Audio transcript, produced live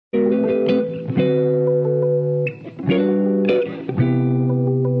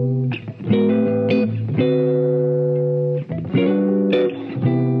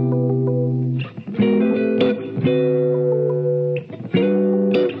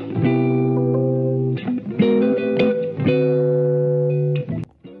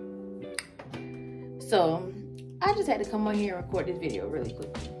on here and record this video really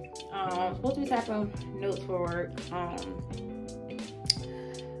quickly. I'm supposed to be typing notes for work.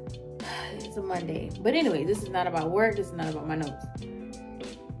 It's a Monday. But anyway, this is not about work. This is not about my notes.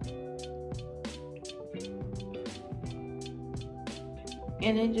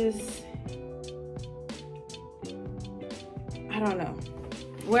 And it just, I don't know.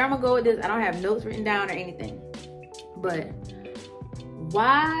 Where I'm gonna go with this, I don't have notes written down or anything. But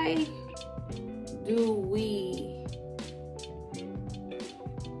why do we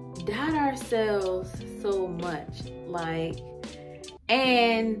doubt ourselves so much? Like,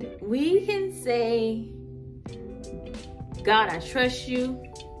 and we can say, God, I trust you.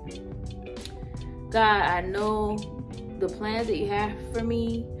 God, I know the plans that you have for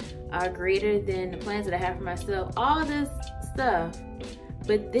me are greater than the plans that I have for myself. All this stuff.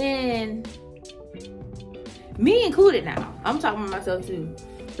 But then, me included now. I'm talking about myself too.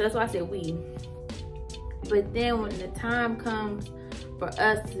 So that's why I said we. But then when the time comes for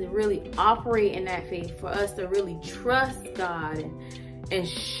us to really operate in that faith, for us to really trust God and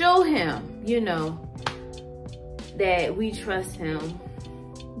show him, you know, that we trust him,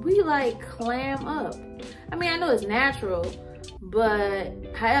 we like clam up. I mean, I know it's natural, but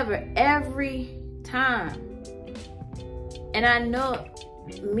however, every time, and I know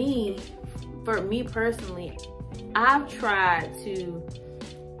for me personally, I've tried to,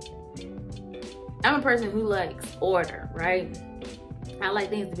 I'm a person who likes order, right? I like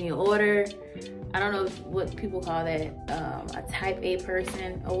things to be in order. I don't know what people call that, a type A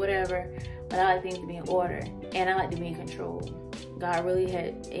person or whatever, but I like things to be in order, and I like to be in control. God really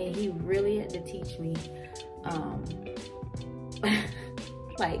had, and he really had to teach me,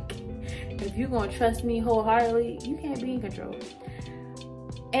 like, if you're gonna trust me wholeheartedly, you can't be in control.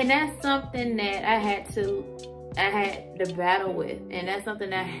 And that's something that I had to battle with, and that's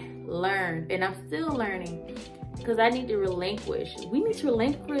something I learned, and I'm still learning, because I need to relinquish. We need to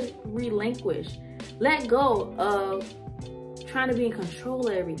relinquish, let go of trying to be in control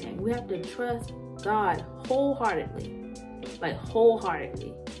of everything. We have to trust God wholeheartedly, like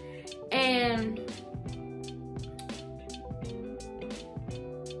wholeheartedly. And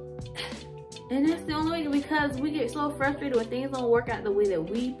that's the only way, because we get so frustrated when things don't work out the way that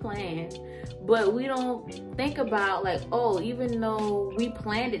we planned. But we don't think about, like, oh, even though we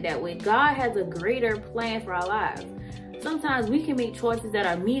planned it that way, God has a greater plan for our lives. Sometimes we can make choices that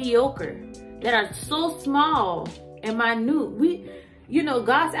are mediocre, that are so small and minute. You know,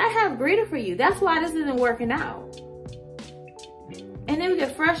 God said, I have greater for you. That's why this isn't working out. And then we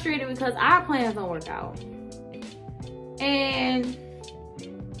get frustrated because our plans don't work out. And,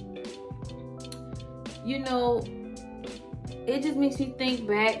 you know, it just makes me think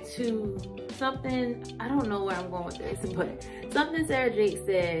back to something, I don't know where I'm going with this, but something Sarah Jake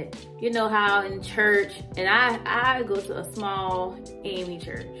said, you know how in church, and I go to a small AME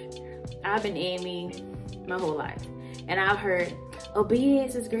church. I've been AME my whole life. And I've heard,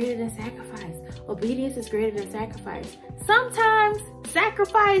 obedience is greater than sacrifice. Obedience is greater than sacrifice. Sometimes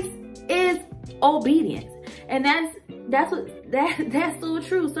sacrifice is obedience. And that's so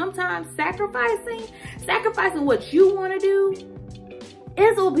true. Sometimes sacrificing what you want to do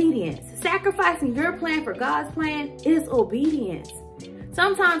is obedience. Sacrificing your plan for God's plan is obedience.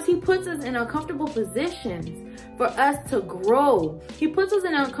 Sometimes he puts us in uncomfortable positions for us to grow. He puts us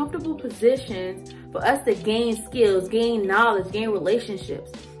in uncomfortable positions for us to gain skills, gain knowledge, gain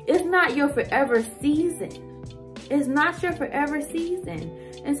relationships. It's not your forever season. It's not your forever season.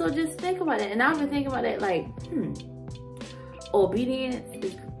 And so just think about it. And I've been thinking about it like, obedience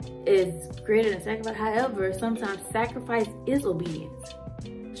is greater than sacrifice. However, sometimes sacrifice is obedience.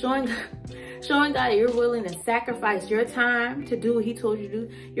 Showing God that you're willing to sacrifice your time to do what he told you to do.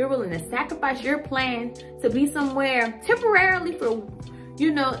 You're willing to sacrifice your plan to be somewhere temporarily for, you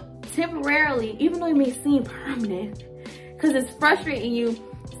know, temporarily, even though it may seem permanent, because it's frustrating you.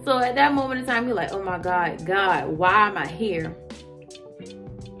 So at that moment in time, you're like, oh my God, why am I here?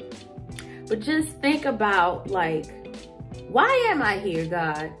 But just think about, like, why am I here,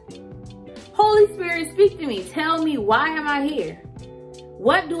 God? Holy Spirit, speak to me. Tell me, why am I here?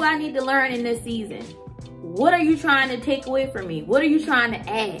 What do I need to learn in this season? What are you trying to take away from me? What are you trying to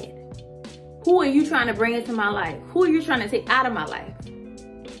add? Who are you trying to bring into my life? Who are you trying to take out of my life?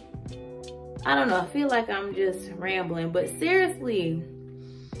 I don't know. I feel like I'm just rambling, but seriously,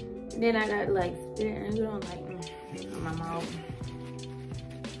 then I got like spit and you don't like on my mouth.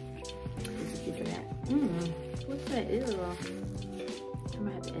 Thank you for that. What's that? Ew. I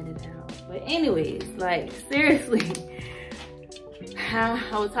might have to edit it out. But anyways, like seriously,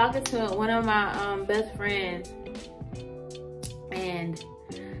 I was talking to one of my best friends, and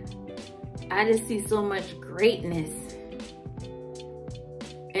I just see so much greatness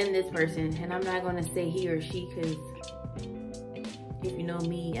and this person, and I'm not gonna say he or she, because if you know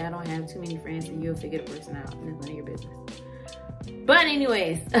me, I don't have too many friends, and you'll figure the person out, and it's none of your business. But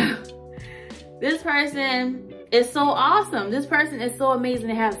anyways, this person is so awesome. This person is so amazing.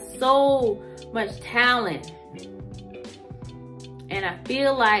 They have so much talent. And I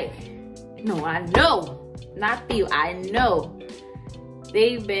feel like, no, I know, not feel, I know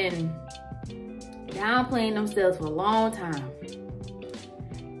they've been downplaying themselves for a long time.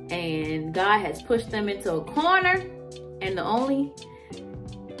 And God has pushed them into a corner, and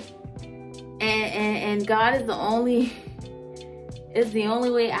and God is the only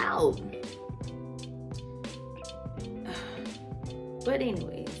way out. But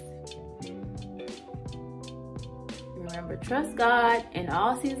anyways, remember, trust God in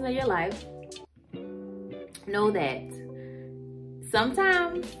all seasons of your life. Know that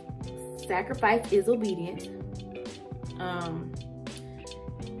sometimes sacrifice is obedience.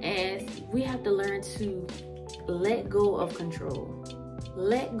 And we have to learn to let go of control.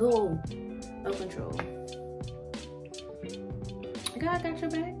 Let go of control. God got your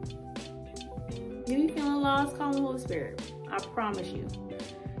back. If you feeling lost, call the Holy Spirit. I promise you.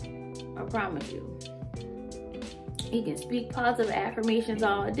 I promise you. He can speak positive affirmations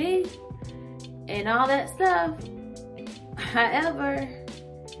all day and all that stuff. However,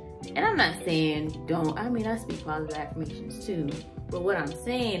 and I'm not saying don't, I mean, I speak positive affirmations too. But what I'm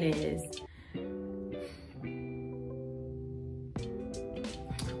saying is,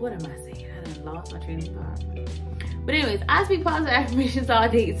 what am I saying? I done lost my train of thought. But anyways, I speak positive affirmations all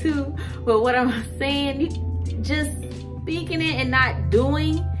day too. But what I'm saying, just speaking it and not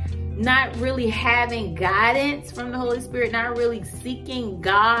doing, not really having guidance from the Holy Spirit, not really seeking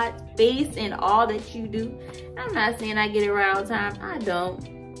God's face in all that you do. I'm not saying I get it right all the time. I don't.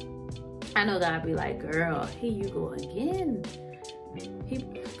 I know God be like, girl, here you go again.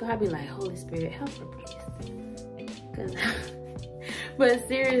 God be like, Holy Spirit, help her, please. But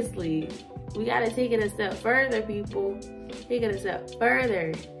seriously, we got to take it a step further, people. Take it a step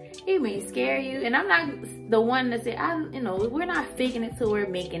further. It may scare you. And I'm not the one to say, we're not faking it till we're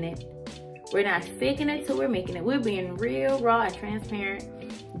making it. We're not faking it till we're making it. We're being real, raw, and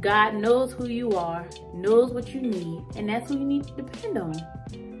transparent. God knows who you are, knows what you need, and that's who you need to depend on.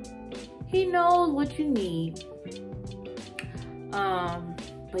 He knows what you need.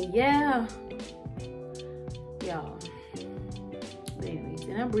 But yeah, y'all. Anyways,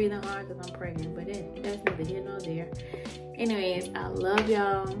 and I'm breathing hard because I'm pregnant, but that's neither here nor there. Anyways, I love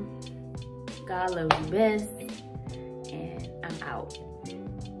y'all. God loves you best, and I'm out.